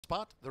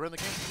spot. They're in the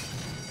game.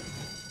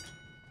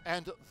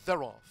 And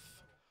they're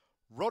off.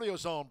 Rodeo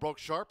Zone broke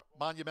sharp.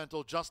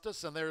 Monumental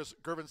Justice. And there's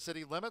Girvan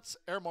City Limits.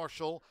 Air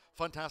Marshal,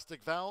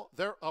 Fantastic Val.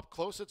 They're up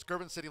close. It's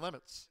Girvan City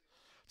Limits.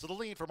 To the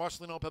lead for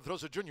Marcelino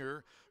Pedrosa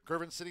Jr.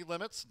 Girvan City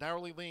Limits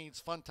narrowly leads.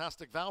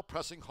 Fantastic Val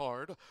pressing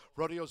hard.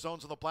 Rodeo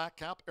Zone's in the black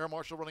cap. Air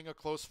Marshal running a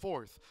close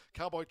fourth.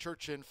 Cowboy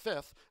Church in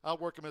fifth.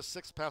 Outworkham is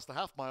sixth past the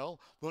half mile.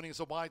 Looney is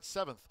a wide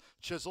seventh.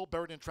 Chisel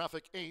buried in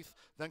traffic eighth.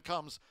 Then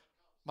comes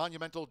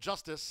Monumental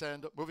Justice,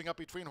 and moving up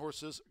between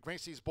horses,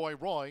 Gracie's Boy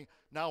Roy,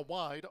 now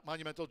wide.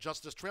 Monumental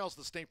Justice trails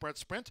the State Bred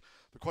Sprint.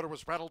 The quarter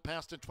was rattled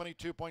past in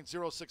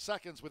 22.06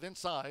 seconds with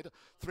inside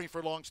 3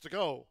 furlongs to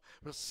go.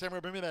 With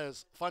Samuel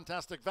Bermudez,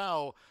 Fantastic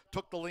Vow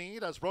took the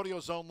lead as Rodeo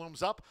Zone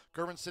looms up.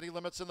 Girvan City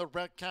Limits in the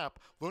red cap.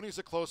 Looney's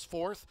a close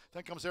fourth.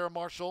 Then comes Air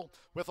Marshal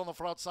with on the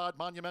far outside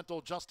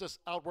Monumental Justice,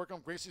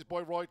 Outworkham, Gracie's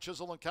Boy Roy,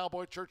 Chisel, and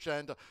Cowboy Church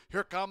End.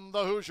 Here come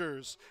the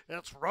Hoosiers.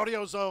 It's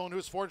Rodeo Zone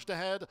who's forged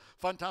ahead.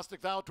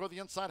 Fantastic Vow toward the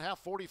inside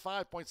half,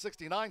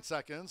 45.69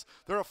 seconds.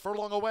 They're a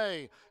furlong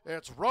away.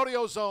 It's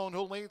Rodeo Zone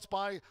who leads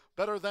by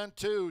better than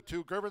 2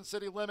 to Girvan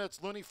City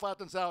Limits. Looney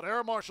flattens out.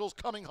 Air Marshal's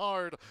coming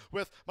hard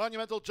with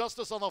Monumental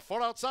Justice on the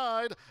far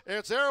outside.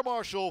 It's Air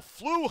Marshal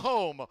flew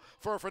home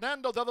for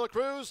Fernando de la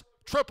Cruz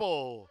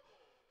triple.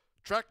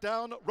 Track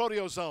down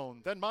Rodeo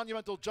Zone. Then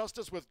Monumental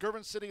Justice with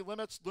Girvan City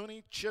Limits,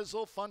 Looney,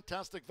 Chisel,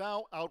 Fantastic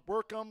Vow,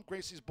 Outworkham,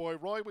 Gracie's Boy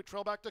Roy. We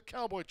trail back to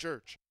Cowboy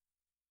Church.